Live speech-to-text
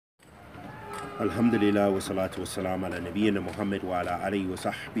Alhamdulillah wa salatu wa salam ala nabiyyina Muhammad wa ala alihi wa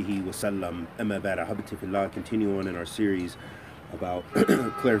sahbihi wa sallam. Amma ba'da, habati fillah, continue on in our series about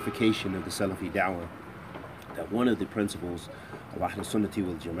clarification of the Salafi da'wah, that one of the principles of Ahl Sunnati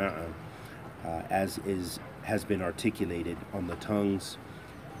wal Jama'ah, has been articulated on the tongues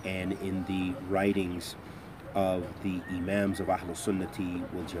and in the writings of the Imams of Ahl Sunnati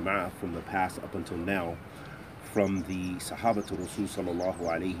wal Jama'ah from the past up until now, from the Sahaba to Rasul sallallahu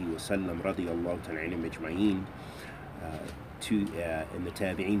alayhi wa sallam radiyallahu ta'ala anhum ajma'een, in the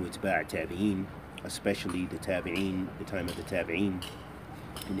Tabi'een with Itba' Tabi'een, especially the Tabi'een, the time of the Tabi'een,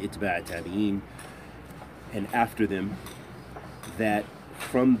 and Itba' Tabi'een, and after them, that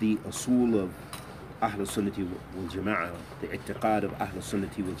from the usul of Ahl Sunnati wal Jama'ah, the i'tiqad of Ahl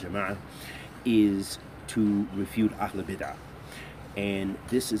Sunnati wal Jama'ah is to refute Ahl Bid'ah. And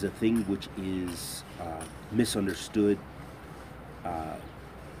this is a thing which is misunderstood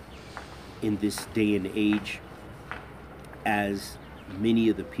in this day and age, as many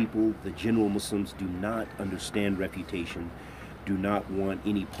of the people, the general Muslims, do not understand refutation, do not want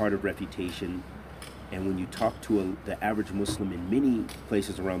any part of refutation. And when you talk to the average Muslim in many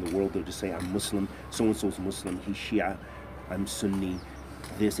places around the world, they'll just say, I'm Muslim, so-and-so's Muslim, he's Shia, I'm Sunni.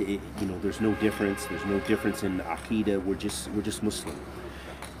 There's no difference. There's no difference in Aqidah. We're just Muslim.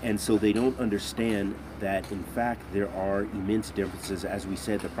 And so they don't understand that, in fact, there are immense differences. As we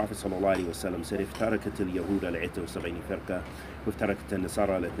said, the Prophet ﷺ said, افترقت اليهود على 71 فرقة وافترقت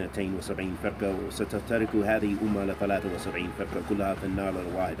النصارى على 72 فرقة وستفترق هذه الأمة على 73 فرقة كلها في النار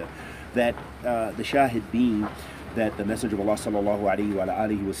الواحدة. That the shahid being that the Messenger of Allah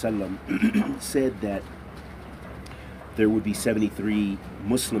ﷺ said that there would be 73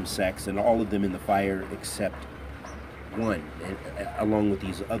 Muslim sects, and all of them in the fire except one, along with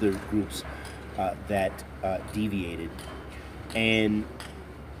these other groups that deviated. And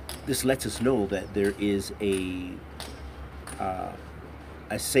this lets us know that there is a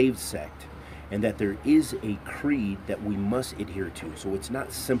saved sect, and that there is a creed that we must adhere to. So it's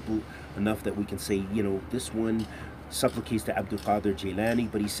not simple enough that we can say, this one supplicates to Abdul Qadir Jilani,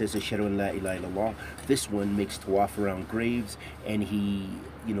 but he says Ashhadu an la ilaha illallah. This one makes tawaf around graves, and he,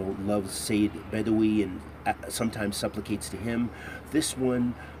 loves Sayyid Badawi and sometimes supplicates to him. This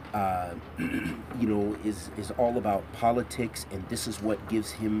one, is all about politics, and this is what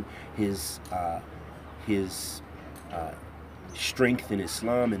gives him his strength in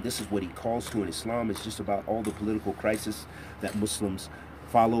Islam, and this is what he calls to in Islam. It's just about all the political crisis that Muslims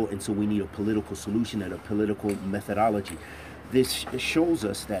follow, and so we need a political solution and a political methodology. This shows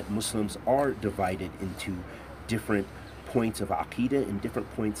us that Muslims are divided into different points of Aqidah and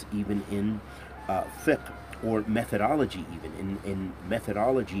different points even in fiqh, or methodology, even in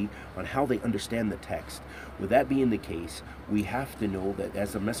methodology on how they understand the text. With that being the case, we have to know that,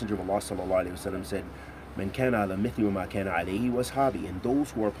 as the Messenger of Allah sallallahu alaihi wasallam said, "Man kana ala mithli ma kana alayhi washabi," and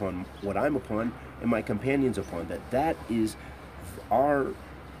those who are upon what I'm upon and my companions upon, that is our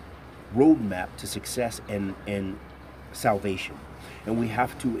roadmap to success and salvation, and we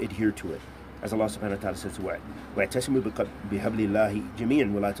have to adhere to it. As Allah subhanahu wa ta'ala says, وَاعْتَصِمُوا بِحَبْلِ اللَّهِ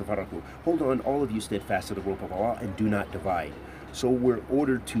جَمِيعًا وَلَا تَفَرَّقُوا. Hold on, all of you, steadfast to the rope of Allah, and do not divide. So we're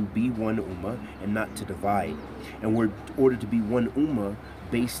ordered to be one ummah and not to divide. And we're ordered to be one ummah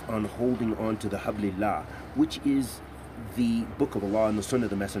based on holding on to the hablillah, which is the book of Allah and the sunnah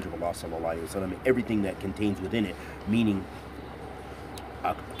of the Messenger of Allah sallallahu alaihi wasallam, and everything that contains within it, meaning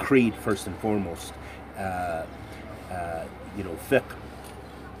a creed first and foremost, fiqh,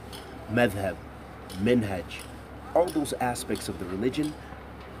 madhab, minhaj, all those aspects of the religion,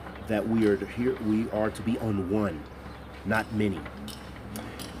 that we are to be on one, not many.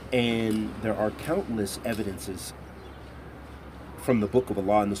 And there are countless evidences from the book of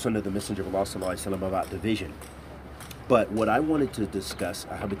Allah and the sunnah of the Messenger of Allah sallallahu alaihi wasallam about division. But what I wanted to discuss,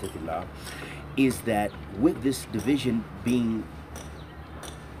 ahabatillah, is that with this division being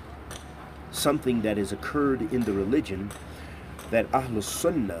something that has occurred in the religion, that Ahlus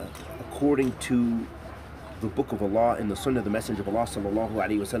Sunnah, according to the book of Allah and the Sunnah of the Messenger of Allah sallallahu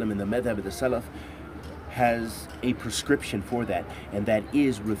alaihi wasallam and the madhab of the Salaf, has a prescription for that, and that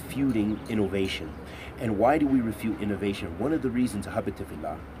is refuting innovation. And why do we refute innovation? One of the reasons,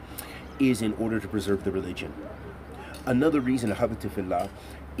 ahabatillah, is in order to preserve the religion. Another reason, ahabatillah,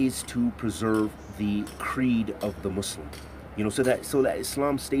 is to preserve the creed of the Muslim. So that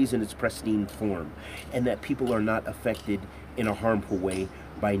Islam stays in its pristine form, and that people are not affected in a harmful way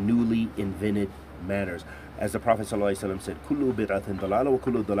by newly invented manners. As the Prophet ﷺ said, "Kullu bid'atin dalalah wa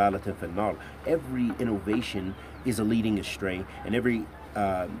kullu dalalatin fin nar." Every innovation is a leading astray, and every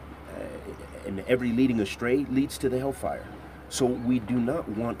leading astray leads to the hellfire. So we do not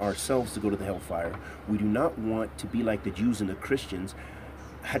want ourselves to go to the hellfire. We do not want to be like the Jews and the Christians,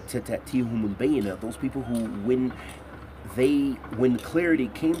 حتى تأتيهم البينة, those people who, when clarity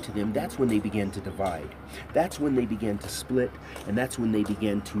came to them, that's when they began to divide. That's when they began to split, and that's when they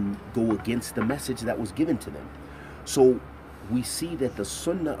began to go against the message that was given to them. So we see that the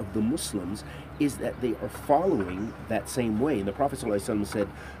sunnah of the Muslims is that they are following that same way. And the Prophet ﷺ said,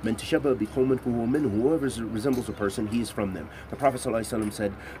 "Man tashabbaha biqawmin fahuwa minhum," whoever resembles a person, he is from them. The Prophet ﷺ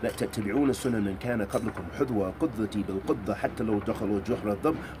said, "La tattabi'una sunan man kana qablakum hudwa quddati bil qudda hatta law dakhalu juhra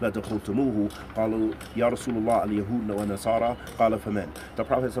dhab la dakhaltumuhu." Qalu ya Rasulullah al-yahud wa nasara, qala faman. The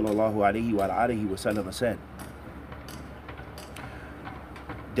Prophet ﷺ said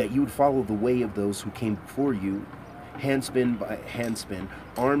that you would follow the way of those who came before you, handspin by handspin,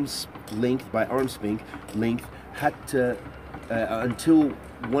 arm's length by arm's length, until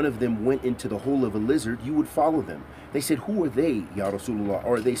one of them went into the hole of a lizard, you would follow them. They said, "Who are they, Ya Rasulullah?"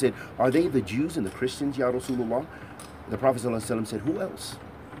 Or they said, "Are they the Jews and the Christians, Ya Rasulullah?" The Prophet ﷺ said, "Who else?"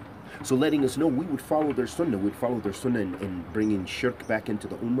 So letting us know we would follow their sunnah. We'd follow their sunnah in bringing shirk back into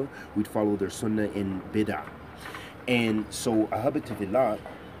the ummah. We'd follow their sunnah in bid'ah. And so, ahabatu fillah,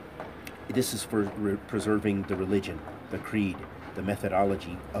 this is for preserving the religion, the creed, the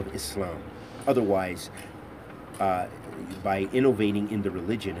methodology of Islam. Otherwise, by innovating in the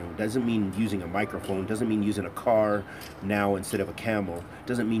religion, it doesn't mean using a microphone, doesn't mean using a car now instead of a camel,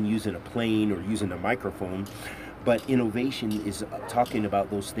 doesn't mean using a plane or using a microphone, but innovation is talking about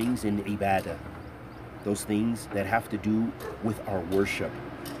those things in ibadah, those things that have to do with our worship,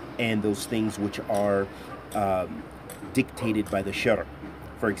 and those things which are dictated by the shar'.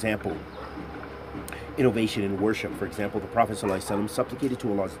 For example, innovation in worship. For example, the Prophet ﷺ supplicated to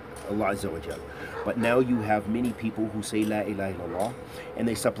Allah Azza wa Jal. But now you have many people who say La ilaha illallah, and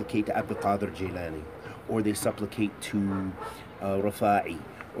they supplicate to Abdul Qadir Jailani, or they supplicate to Rafa'i,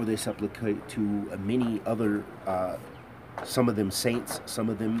 or they supplicate to many other, some of them saints, some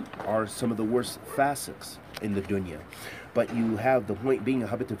of them are some of the worst fasiqs in the dunya. But you have, the point being,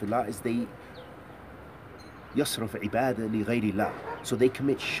 ahabatu fillah, is they yasraf ibadah li ghayrillah. So they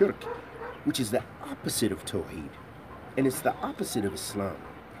commit shirk, which is the opposite of Tawheed. And it's the opposite of Islam.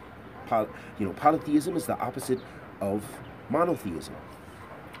 Polytheism is the opposite of monotheism.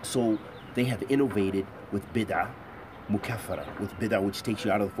 So they have innovated with bid'ah, mukaffara, with bid'ah which takes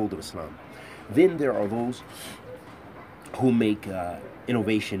you out of the fold of Islam. Then there are those who make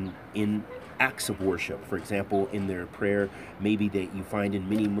innovation in acts of worship. For example, in their prayer, maybe that you find in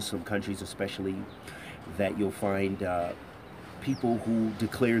many Muslim countries especially, that you'll find people who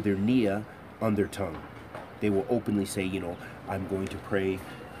declare their niyyah on their tongue. They will openly say, I'm going to pray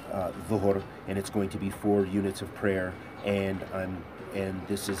dhuhr, and it's going to be 4 units of prayer, and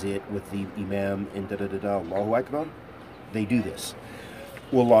this is it with the imam, and da-da-da-da, Allahu Akbar. They do this.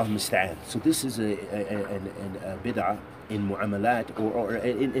 Wallahu musta'an. So this is a bid'ah in mu'amalat or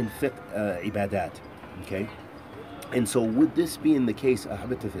in fiqh ibadat. Okay? And so with this being the case,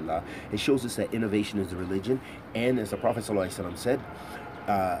 ahabatu fillah, it shows us that innovation is the religion, and as the Prophet ﷺ said,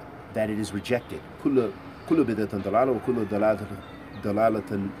 that it is rejected. Kullu bid'atin dalalah wa kullu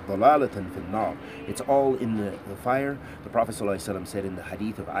dalalatin fil nar. It's all in the fire. The Prophet ﷺ said in the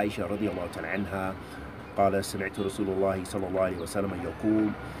hadith of Aisha radiyallahu ta'ala anha, قال سمعت رسول الله صلى الله عليه وسلم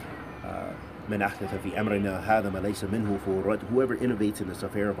يقول من أحدث في أمرنا هذا ما ليس منه فهو رد. Whoever innovates in this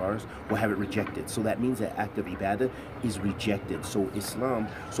affair of ours will have it rejected. So that means that act of ibadah is rejected. So Islam,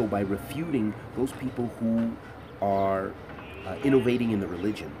 by refuting those people who are innovating in the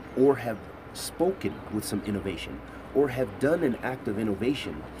religion, or have spoken with some innovation, or have done an act of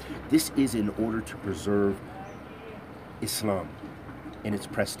innovation, this is in order to preserve Islam in its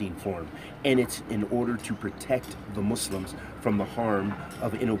pristine form, and it's in order to protect the Muslims from the harm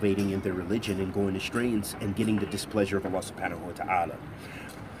of innovating in their religion and going astray and getting the displeasure of Allah subhanahu wa ta'ala.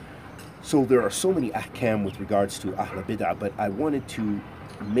 So there are so many ahkam with regards to Ahl Bid'ah, but I wanted to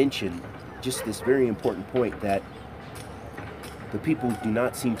mention just this very important point that the people do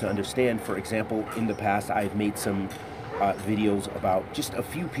not seem to understand. For example, in the past I've made some videos about just a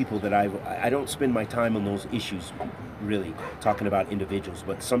few people that I don't spend my time on those issues really talking about individuals,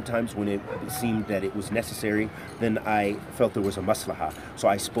 but sometimes when it seemed that it was necessary, then I felt there was a maslaha. So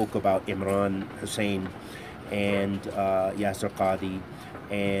I spoke about Imran Hussein and Yasir Qadi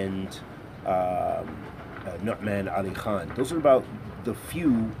and Nu'man Ali Khan. Those are about the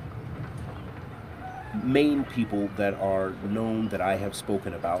few main people that are known that I have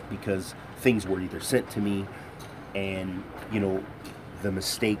spoken about, because things were either sent to me, and the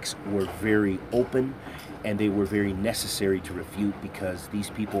mistakes were very open and they were very necessary to refute, because these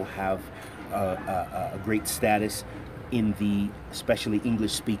people have a great status in the especially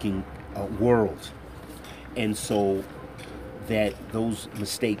English-speaking world. And so that those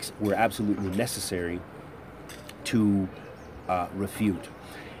mistakes were absolutely necessary to refute.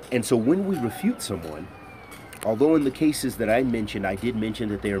 And so when we refute someone, although in the cases that I mentioned, I did mention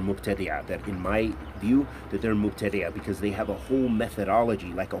that they are mubtadi'ah, that in my view, that they're mubtadi'ah because they have a whole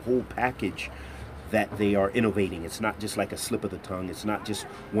methodology, like a whole package that they are innovating. It's not just like a slip of the tongue. It's not just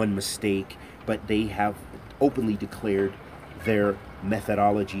one mistake, but they have openly declared their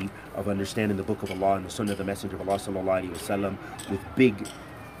methodology of understanding the Book of Allah and the Sunnah of the Messenger of Allah sallallahu alaihi wasallam, with big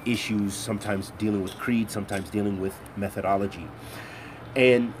issues, sometimes dealing with creed, sometimes dealing with methodology.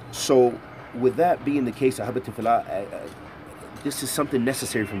 And so with that being the case, ahabati fillah, this is something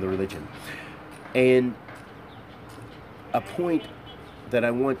necessary from the religion. And a point that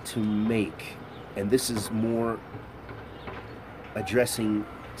I want to make, and this is more addressing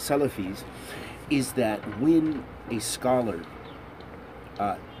Salafis, is that when a scholar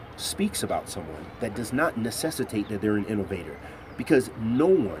speaks about someone, that does not necessitate that they're an innovator, because no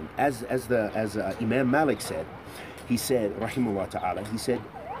one, as Imam Malik said, he said, rahimahullah ta'ala, he said,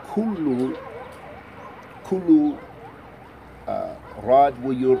 kullu rad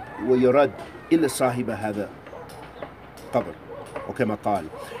wa yurad illa sahiba hadha qabr, or kama qal.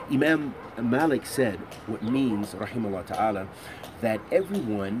 Imam Malik said, what means, rahimahullah ta'ala, that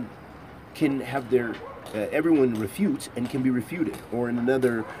everyone can have their, everyone refutes and can be refuted. Or in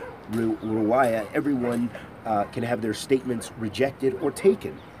another riwayah, everyone can have their statements rejected or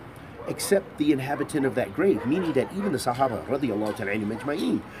taken, except the inhabitant of that grave, meaning that even the Sahaba, radiyallahu ta'ala anhum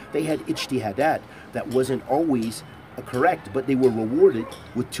ajma'in, they had ijtihadat that wasn't always correct, but they were rewarded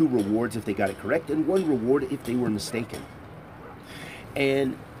with 2 rewards if they got it correct, and 1 reward if they were mistaken.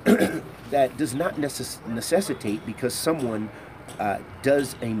 And that does not necessitate, because someone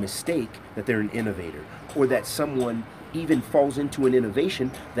does a mistake, that they're an innovator, or that someone even falls into an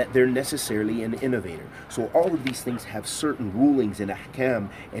innovation, that they're necessarily an innovator. So all of these things have certain rulings and ahkam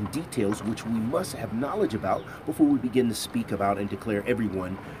and details which we must have knowledge about before we begin to speak about and declare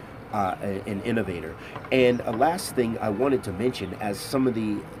everyone an innovator. And a last thing I wanted to mention, as some of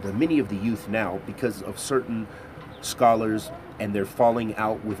the many of the youth now, because of certain scholars and they're falling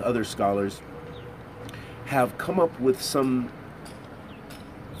out with other scholars, have come up with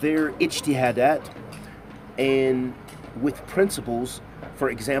their ijtihadat and with principles. For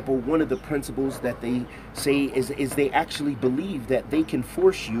example, one of the principles that they say is they actually believe that they can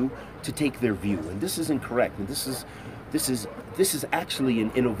force you to take their view, and this is incorrect. And this is actually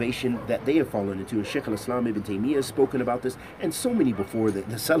an innovation that they have fallen into. And Shaykh al-Islam ibn Taymiyyah has spoken about this, and so many before the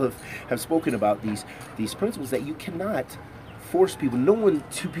Salaf have spoken about these principles, that you cannot force people.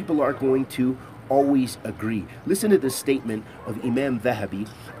 Two people are going to always agree. Listen to this statement of Imam Dhahabi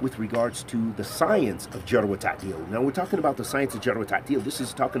with regards to the science of Jarh wa Ta'dil. Now we're talking about the science of Jarh wa Ta'dil. This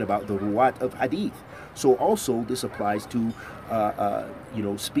is talking about the ruwat of hadith. So also this applies to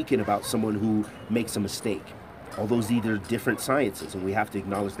speaking about someone who makes a mistake. Although these are different sciences, and we have to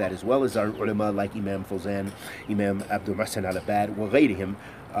acknowledge that, as well as our ulama like Imam Fawzan, Imam Abdul Muhsin al-Abbad, wa ghayrihim,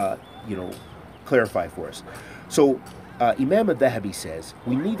 clarify for us. So Imam al-Dhahabi says,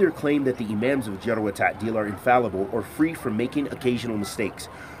 we neither claim that the Imams of Jarh wa Ta'dil are infallible or free from making occasional mistakes,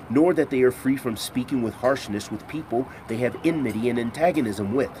 nor that they are free from speaking with harshness with people they have enmity and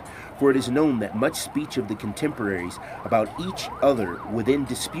antagonism with. For it is known that much speech of the contemporaries about each other within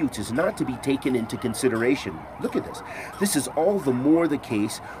disputes is not to be taken into consideration. Look at this. This is all the more the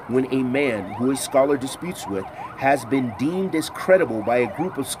case when a man who a scholar disputes with has been deemed as credible by a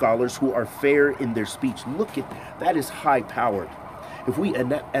group of scholars who are fair in their speech. Look at that, is high powered. If we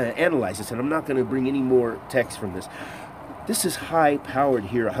analyze this, and I'm not going to bring any more text from this, this is high-powered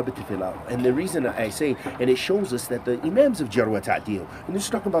here, ahabati fillah. And the reason I say, and it shows us that the Imams of Jarh wa Ta'dil, and this is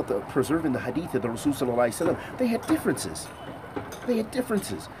talking about preserving the hadith of the Rasul sallallahu alaihi wasallam, they had differences. They had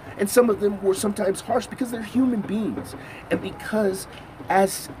differences. And some of them were sometimes harsh because they're human beings. And because,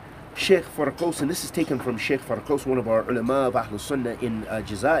 as Sheikh Farqos, and this is taken from Sheikh Farqos, one of our ulama of Ahlul Sunnah in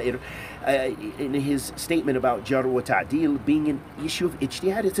Jazair, in his statement about Jarh wa Ta'dil being an issue of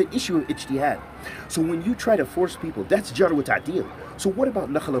ijtihad. It's an issue of ijtihad. So when you try to force people, that's Jarh wa Ta'dil. So what about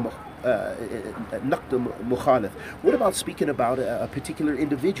Naqd Mukhalif? What about speaking about a particular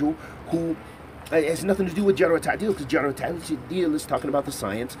individual who has nothing to do with Jarh wa Ta'dil, because Jarh wa Ta'dil is talking about the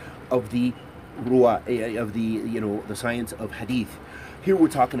science of the ruwa, of the science of hadith. Here we're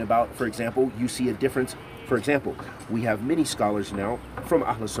talking about, for example, you see a difference. For example, we have many scholars now from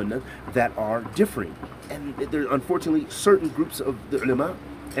Ahlul Sunnah that are differing. And there are unfortunately certain groups of the ulama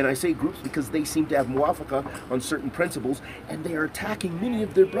And I say groups because they seem to have muwafaqa on certain principles, and they are attacking many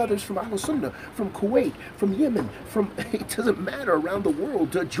of their brothers from Ahl Sunnah, from Kuwait, from Yemen, from, it doesn't matter, around the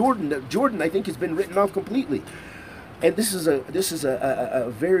world, to Jordan. Jordan, I think, has been written off completely. And this is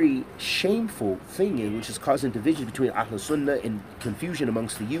a very shameful thing, which is causing division between Ahl Sunnah and confusion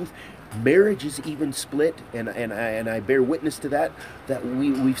amongst the youth. Marriage is even split, and I bear witness to that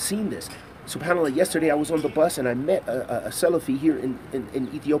we've seen this. SubhanAllah, yesterday I was on the bus and I met a Salafi here in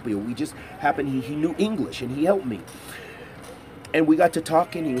Ethiopia. We just happened, he knew English and he helped me. And we got to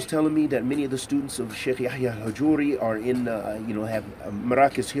talking. He was telling me that many of the students of Sheikh Yahya al-Hajuri are in, have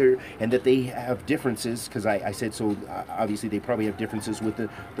Marrakech here, and that they have differences, because I said, so obviously they probably have differences with the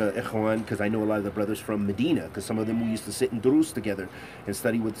Ikhwan, because I know a lot of the brothers from Medina, because some of them we used to sit in durus together and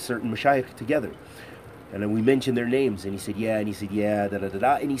study with certain mashayikh together. And then we mentioned their names, and he said, yeah,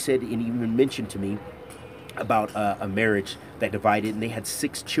 da-da-da-da. And he said, and he even mentioned to me about a marriage that divided, and they had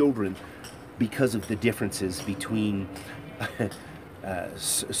 6 children because of the differences between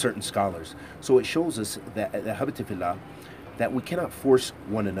certain scholars. So it shows us that Habitifillah, that we cannot force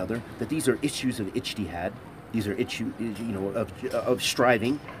one another, that these are issues of ijtihad, these are issues, of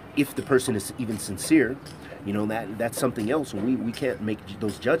striving, if the person is even sincere, that's something else. We can't make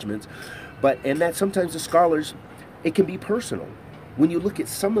those judgments. And that sometimes the scholars, it can be personal. When you look at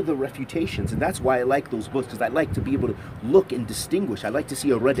some of the refutations, and that's why I like those books, because I like to be able to look and distinguish. I like to see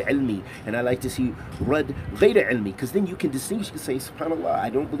a Rad Ilmi, and I like to see Rad Ghayr Ilmi, because then you can distinguish. You can say, SubhanAllah, I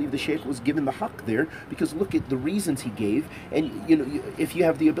don't believe the Shaykh was given the haqq there, because look at the reasons he gave, and if you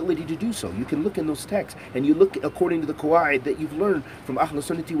have the ability to do so, you can look in those texts, and you look according to the qawa'id that you've learned from Ahl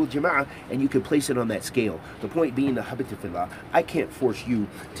Sunnati wal Jama'ah, and you can place it on that scale. The point being, the Habitifillah, I can't force you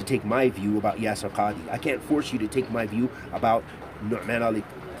to take my view about Yasir Qadi. I can't force you to take my view about Nu'man Ali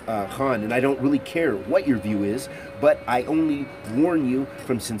Khan, and I don't really care what your view is, but I only warn you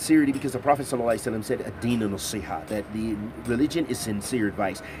from sincerity, because the Prophet ﷺ said, ad-din an-nasiha, that the religion is sincere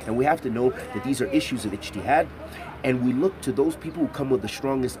advice, and we have to know that these are issues of ijtihad, and we look to those people who come with the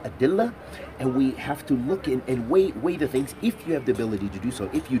strongest adillah, and we have to look and weigh the things if you have the ability to do so.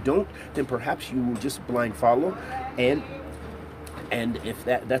 If you don't, then perhaps you will just blind follow, and if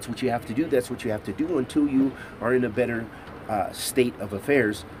that's what you have to do, that's what you have to do until you are in a better state of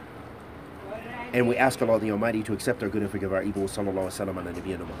affairs. And we ask Allah the Almighty to accept our good and forgive our evil. Sallallahu alaihi wasallam ala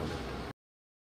nabiyyina Muhammad.